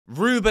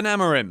Ruben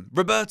Amorim,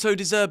 Roberto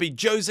De Zerbi,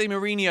 Jose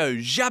Mourinho,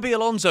 Xabi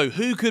Alonso,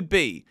 who could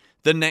be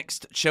the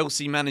next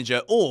Chelsea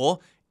manager? Or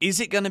is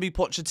it going to be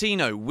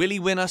Pochettino? Will he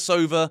win us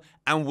over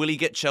and will he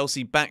get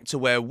Chelsea back to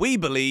where we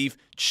believe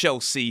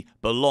Chelsea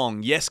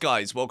belong? Yes,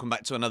 guys, welcome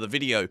back to another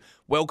video.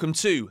 Welcome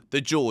to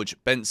the George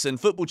Benson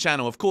Football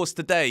Channel. Of course,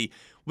 today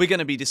we're going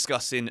to be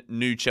discussing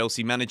new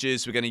Chelsea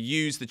managers. We're going to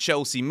use the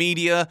Chelsea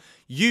media,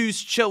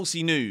 use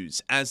Chelsea news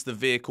as the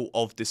vehicle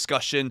of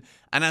discussion.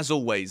 And as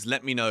always,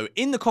 let me know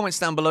in the comments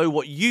down below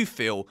what you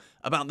feel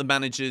about the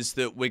managers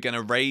that we're going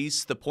to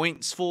raise the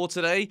points for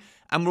today.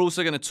 And we're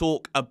also going to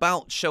talk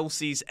about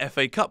Chelsea's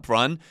FA Cup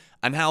run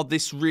and how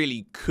this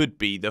really could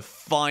be the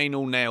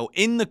final nail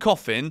in the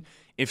coffin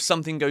if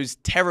something goes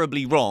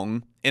terribly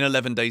wrong in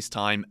 11 days'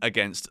 time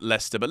against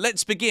Leicester. But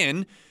let's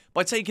begin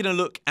by taking a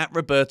look at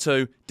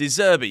Roberto De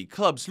Zerbi.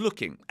 Clubs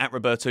looking at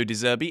Roberto De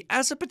Zerbi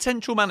as a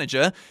potential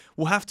manager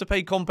will have to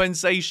pay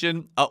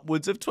compensation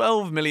upwards of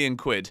 12 million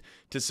quid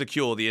to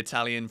secure the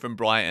Italian from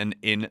Brighton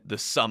in the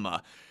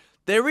summer.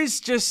 There is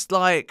just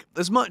like,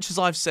 as much as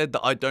I've said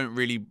that I don't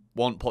really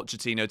want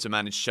Pochettino to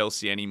manage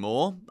Chelsea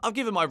anymore, I've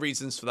given my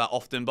reasons for that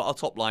often, but I'll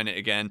top line it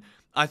again.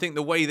 I think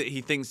the way that he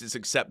thinks it's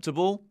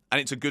acceptable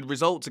and it's a good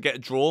result to get a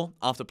draw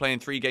after playing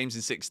 3 games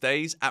in 6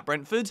 days at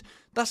Brentford,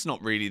 that's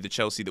not really the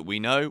Chelsea that we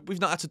know.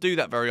 We've not had to do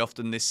that very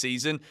often this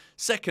season.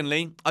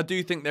 Secondly, I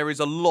do think there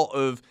is a lot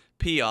of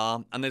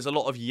PR and there's a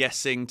lot of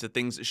yesing to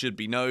things that should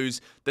be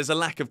no's. There's a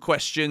lack of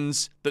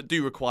questions that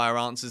do require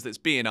answers that's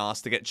being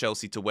asked to get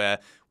Chelsea to where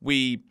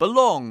we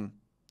belong,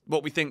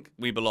 what we think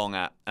we belong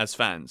at as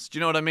fans. Do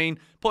you know what I mean?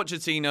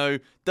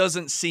 Pochettino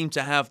doesn't seem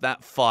to have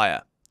that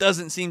fire.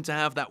 Doesn't seem to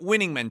have that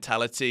winning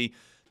mentality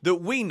that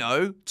we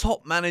know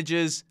top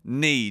managers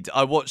need.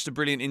 I watched a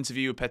brilliant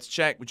interview with Petr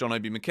Cech with John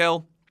Obi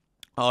Mikel.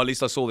 Oh, at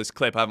least I saw this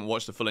clip. I haven't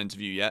watched the full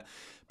interview yet.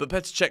 But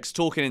Petr Cech's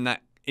talking in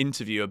that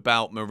interview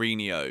about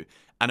Mourinho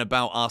and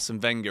about Arsene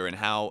Wenger and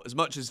how, as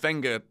much as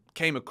Wenger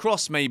came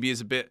across maybe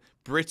as a bit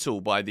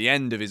brittle by the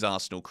end of his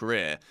Arsenal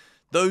career,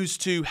 those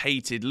two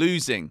hated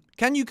losing.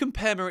 Can you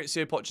compare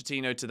Mauricio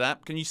Pochettino to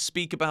that? Can you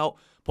speak about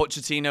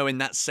Pochettino in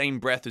that same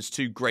breath as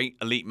two great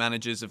elite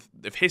managers of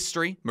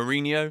history,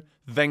 Mourinho,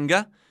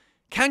 Wenger?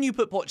 Can you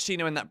put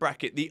Pochettino in that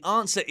bracket? The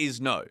answer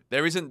is no.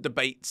 There isn't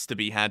debates to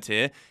be had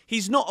here.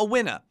 He's not a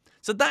winner.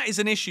 So that is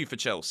an issue for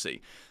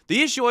Chelsea.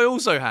 The issue I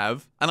also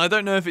have, and I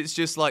don't know if it's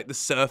just like the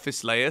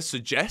surface layer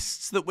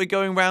suggests that we're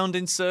going round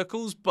in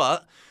circles,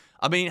 but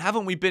I mean,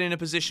 haven't we been in a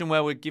position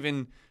where we're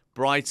giving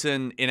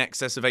Brighton in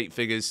excess of 8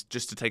 figures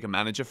just to take a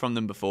manager from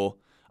them before?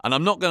 And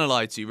I'm not going to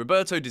lie to you,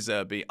 Roberto De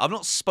Zerbi, I've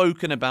not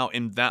spoken about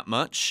him that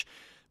much.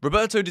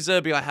 Roberto De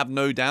Zerbi, I have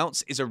no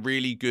doubts, is a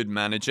really good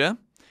manager.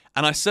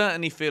 And I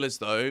certainly feel as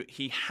though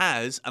he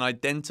has an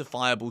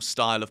identifiable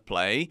style of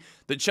play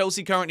that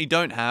Chelsea currently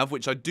don't have,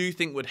 which I do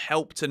think would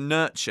help to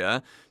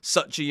nurture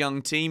such a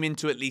young team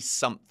into at least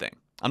something.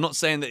 I'm not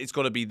saying that it's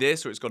got to be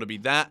this or it's got to be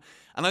that.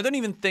 And I don't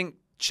even think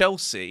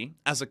Chelsea,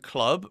 as a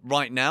club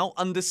right now,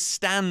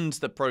 understands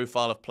the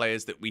profile of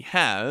players that we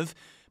have,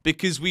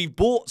 because we've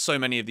bought so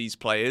many of these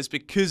players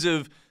because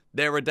of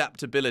their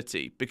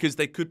adaptability, because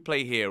they could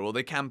play here or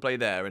they can play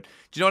there. And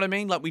do you know what I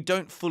mean? Like, we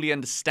don't fully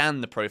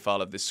understand the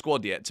profile of this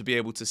squad yet to be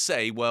able to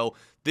say, well,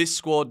 this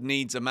squad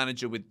needs a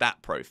manager with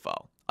that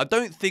profile. I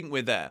don't think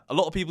we're there. A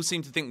lot of people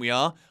seem to think we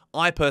are.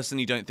 I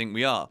personally don't think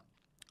we are.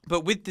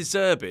 But with De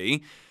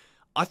Zerbi,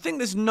 I think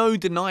there's no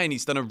denying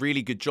he's done a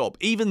really good job.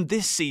 Even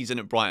this season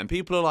at Brighton,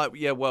 people are like,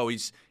 yeah, well,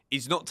 he's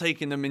not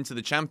taking them into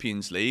the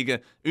Champions League.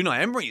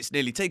 Unai Emery's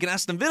nearly taken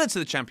Aston Villa to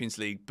the Champions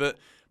League. But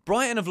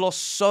Brighton have lost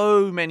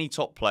so many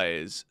top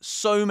players,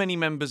 so many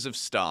members of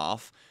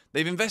staff.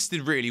 They've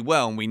invested really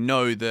well, and we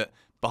know that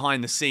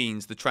behind the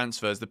scenes, the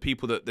transfers, the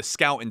people, that the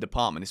scouting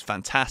department is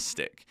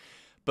fantastic.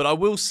 But I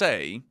will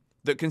say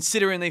that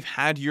considering they've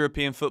had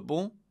European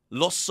football,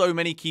 lost so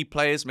many key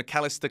players,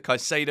 McAllister,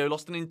 Caicedo,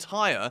 lost an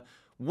entire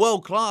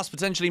world-class,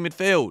 potentially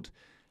midfield.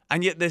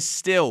 And yet they're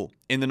still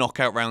in the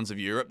knockout rounds of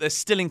Europe. They're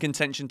still in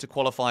contention to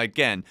qualify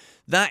again.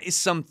 That is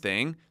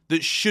something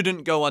that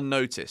shouldn't go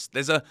unnoticed.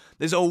 There's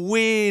a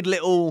weird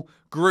little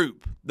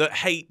group that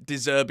hate De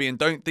Zerbi and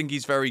don't think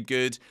he's very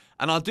good.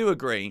 And I do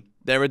agree,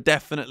 there are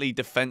definitely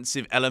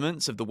defensive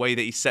elements of the way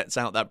that he sets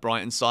out that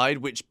Brighton side,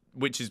 which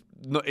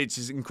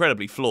is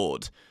incredibly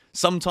flawed.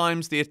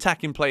 Sometimes the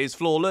attacking play is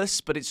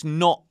flawless, but it's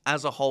not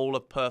as a whole a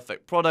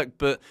perfect product.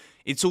 But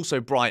it's also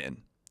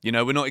Brighton. You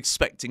know, we're not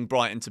expecting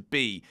Brighton to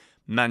be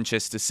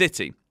Manchester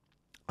City.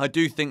 I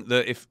do think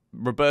that if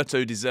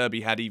Roberto De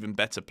Zerbi had even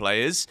better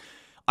players,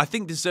 I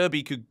think De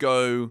Zerbi could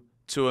go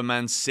to a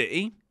Man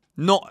City,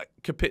 not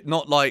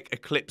like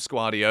eclipse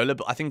Guardiola,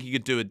 but I think he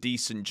could do a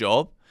decent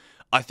job.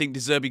 I think De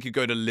Zerbi could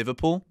go to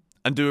Liverpool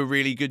and do a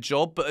really good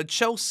job. But at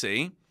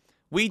Chelsea,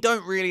 we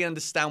don't really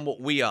understand what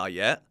we are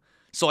yet.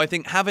 So I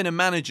think having a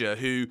manager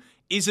who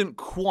isn't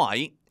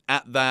quite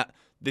at that,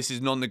 this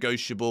is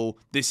non-negotiable,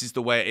 this is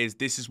the way it is,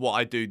 this is what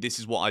I do, this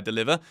is what I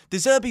deliver. De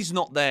Zerbi's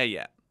not there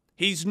yet.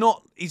 He's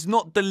not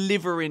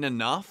delivering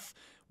enough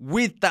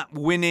with that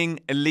winning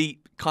elite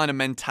kind of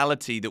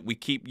mentality that we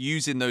keep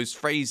using those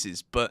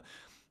phrases. But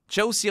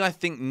Chelsea, I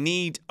think,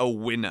 need a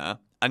winner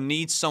and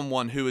need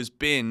someone who has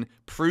been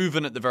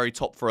proven at the very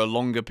top for a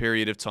longer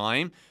period of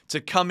time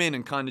to come in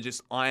and kind of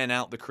just iron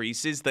out the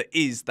creases that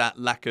is that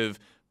lack of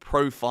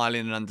profiling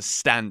and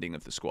understanding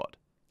of the squad.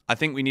 I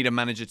think we need a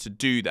manager to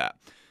do that.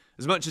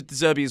 As much as De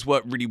Zerbi has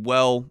worked really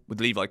well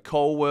with Levi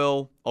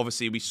Colwill,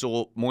 obviously we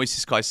saw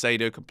Moises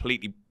Caicedo,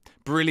 completely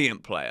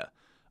brilliant player,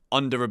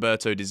 under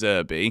Roberto De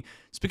Zerbi.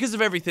 It's because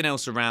of everything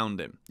else around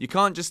him. You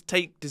can't just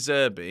take De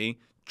Zerbi,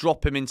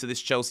 drop him into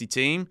this Chelsea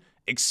team,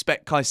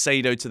 expect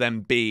Caicedo to then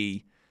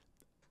be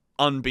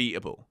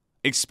unbeatable.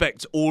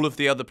 Expect all of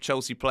the other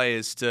Chelsea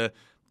players to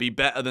be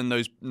better than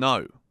those.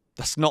 No,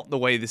 that's not the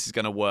way this is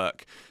going to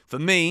work. For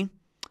me,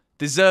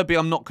 De Zerbi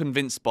I'm not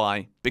convinced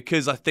by,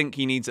 because I think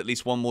he needs at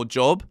least one more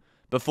job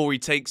before he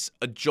takes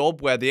a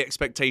job where the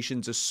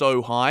expectations are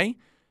so high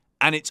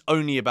and it's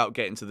only about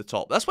getting to the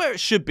top. That's where it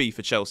should be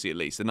for Chelsea at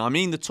least. And I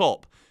mean the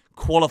top,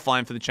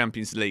 qualifying for the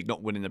Champions League,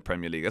 not winning the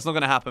Premier League. That's not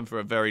going to happen for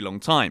a very long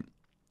time.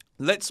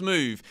 Let's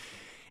move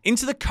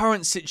into the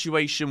current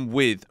situation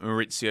with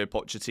Mauricio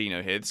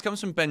Pochettino here. This comes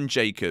from Ben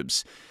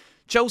Jacobs.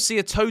 Chelsea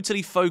are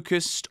totally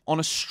focused on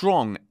a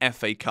strong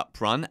FA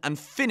Cup run and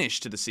finish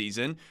to the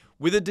season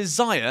with a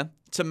desire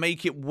to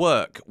make it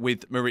work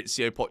with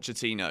Mauricio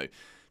Pochettino.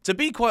 To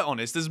be quite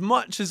honest, as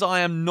much as I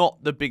am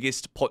not the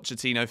biggest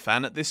Pochettino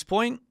fan at this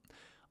point,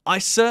 I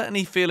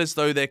certainly feel as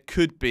though there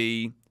could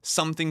be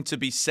something to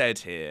be said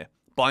here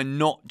by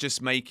not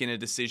just making a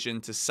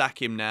decision to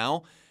sack him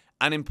now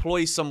and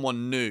employ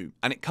someone new.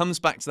 And it comes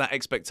back to that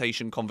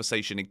expectation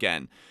conversation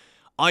again.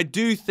 I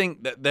do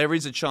think that there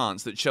is a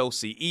chance that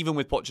Chelsea, even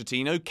with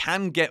Pochettino,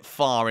 can get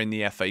far in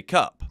the FA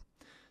Cup.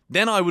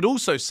 Then I would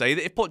also say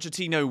that if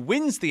Pochettino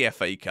wins the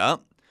FA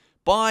Cup,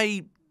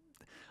 I'm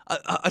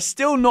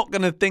still not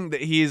going to think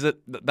that he is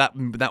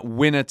that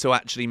winner to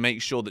actually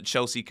make sure that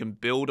Chelsea can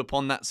build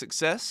upon that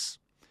success.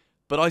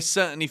 But I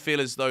certainly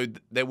feel as though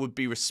there would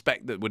be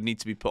respect that would need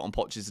to be put on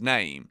Poch's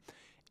name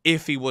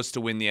if he was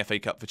to win the FA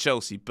Cup for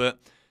Chelsea. But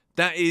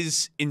that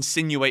is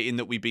insinuating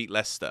that we beat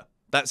Leicester.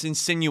 That's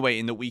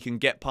insinuating that we can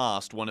get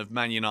past one of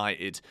Man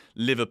United,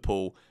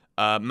 Liverpool,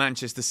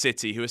 Manchester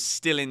City, who are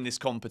still in this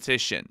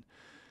competition.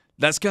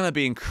 That's going to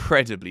be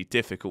incredibly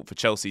difficult for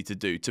Chelsea to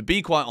do, to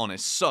be quite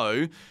honest.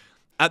 So,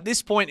 at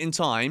this point in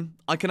time,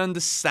 I can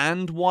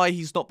understand why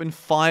he's not been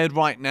fired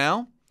right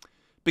now.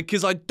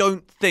 Because I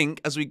don't think,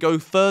 as we go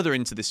further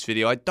into this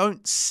video, I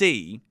don't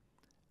see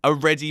a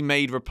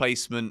ready-made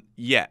replacement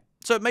yet.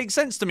 So it makes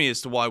sense to me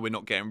as to why we're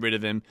not getting rid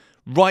of him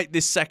right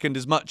this second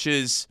as much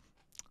as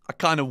I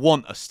kind of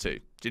want us to.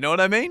 Do you know what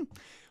I mean?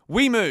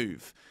 We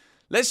move.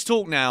 Let's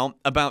talk now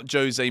about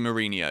Jose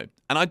Mourinho.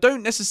 And I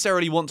don't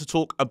necessarily want to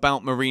talk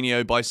about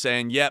Mourinho by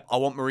saying, yep, I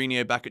want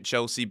Mourinho back at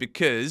Chelsea,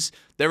 because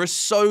there are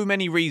so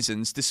many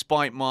reasons,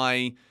 despite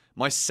my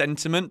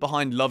sentiment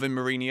behind loving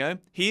Mourinho.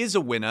 He is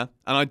a winner,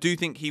 and I do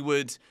think he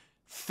would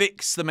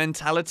fix the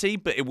mentality,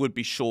 but it would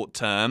be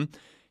short-term.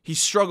 He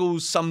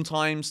struggles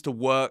sometimes to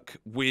work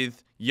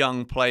with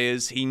young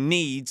players. He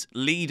needs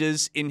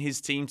leaders in his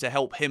team to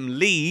help him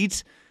lead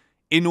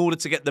in order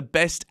to get the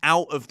best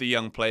out of the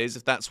young players,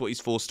 if that's what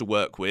he's forced to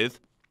work with.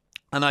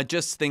 And I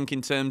just think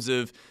in terms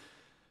of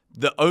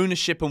the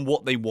ownership and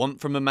what they want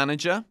from a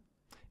manager,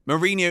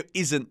 Mourinho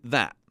isn't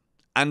that.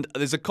 And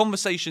there's a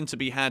conversation to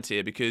be had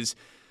here, because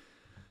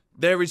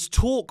there is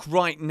talk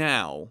right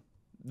now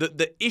that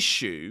the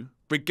issue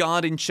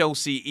regarding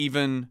Chelsea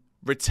even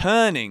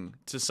returning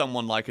to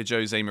someone like a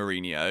Jose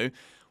Mourinho,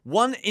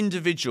 one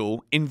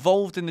individual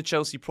involved in the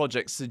Chelsea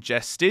project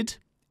suggested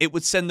it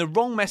would send the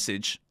wrong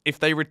message if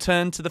they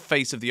returned to the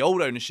face of the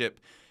old ownership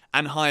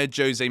and hired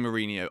Jose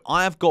Mourinho.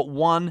 I have got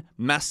one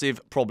massive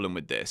problem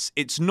with this.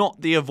 It's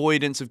not the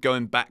avoidance of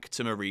going back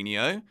to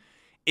Mourinho.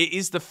 It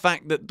is the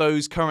fact that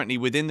those currently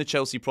within the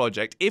Chelsea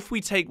project, if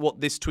we take what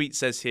this tweet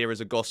says here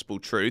as a gospel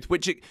truth,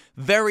 which it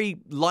very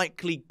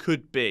likely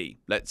could be,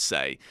 let's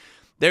say,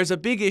 there's a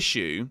big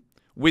issue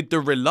with the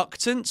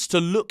reluctance to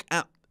look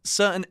at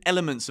certain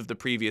elements of the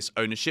previous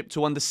ownership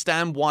to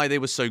understand why they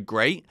were so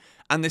great.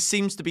 And there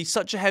seems to be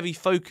such a heavy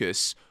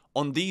focus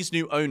on these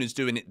new owners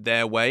doing it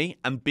their way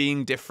and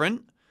being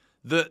different,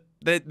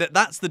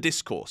 that's the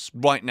discourse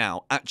right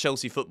now at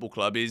Chelsea Football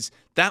Club. Is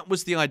that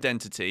was the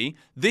identity.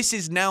 This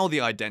is now the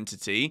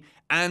identity.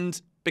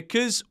 And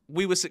because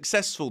we were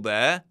successful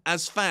there,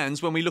 as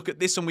fans, when we look at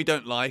this and we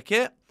don't like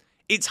it,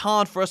 it's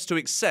hard for us to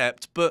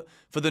accept. But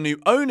for the new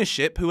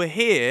ownership who are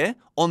here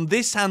on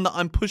this hand that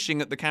I'm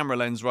pushing at the camera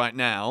lens right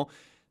now,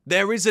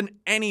 there isn't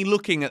any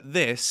looking at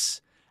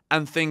this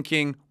and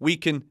thinking we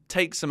can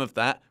take some of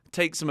that,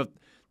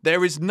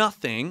 there is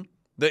nothing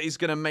that is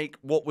going to make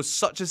what was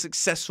such a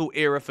successful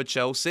era for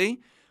Chelsea.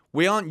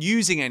 We aren't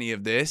using any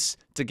of this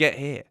to get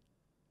here.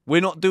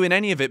 We're not doing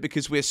any of it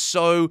because we're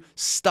so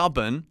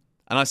stubborn.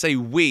 And I say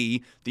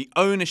we, the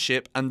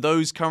ownership and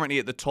those currently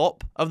at the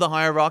top of the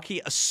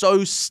hierarchy are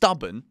so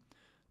stubborn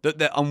that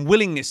their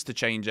unwillingness to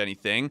change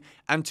anything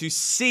and to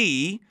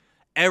see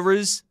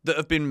errors that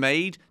have been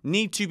made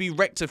need to be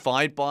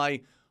rectified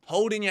by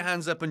holding your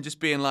hands up and just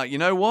being like, you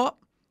know what?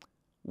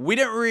 We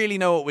don't really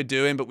know what we're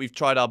doing, but we've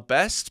tried our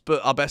best,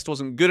 but our best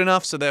wasn't good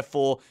enough, so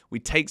therefore we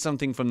take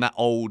something from that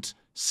old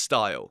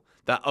style,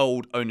 that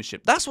old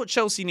ownership. That's what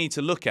Chelsea need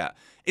to look at.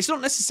 It's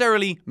not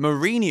necessarily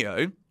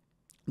Mourinho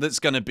that's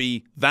going to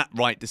be that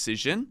right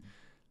decision,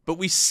 but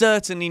we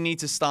certainly need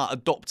to start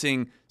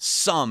adopting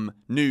some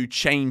new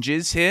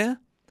changes here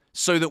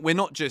so that we're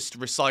not just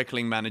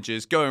recycling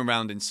managers, going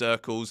around in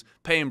circles,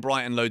 paying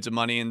Brighton loads of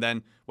money, and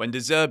then when De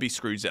Zerbi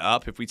screws it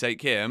up, if we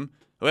take him,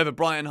 whoever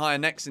Brighton hire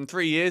next in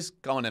 3 years,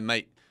 go on then,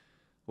 mate.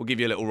 We'll give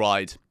you a little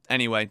ride.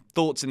 Anyway,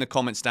 thoughts in the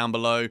comments down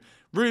below.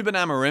 Ruben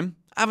Amorim,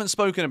 I haven't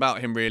spoken about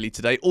him really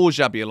today, or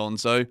Xabi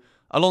Alonso.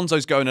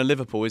 Alonso's going to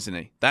Liverpool, isn't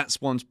he?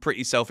 That's one's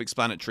pretty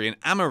self-explanatory. And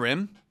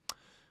Amorim,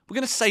 we're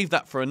going to save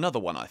that for another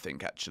one, I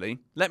think, actually.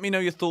 Let me know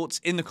your thoughts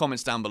in the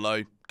comments down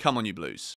below. Come on, you Blues.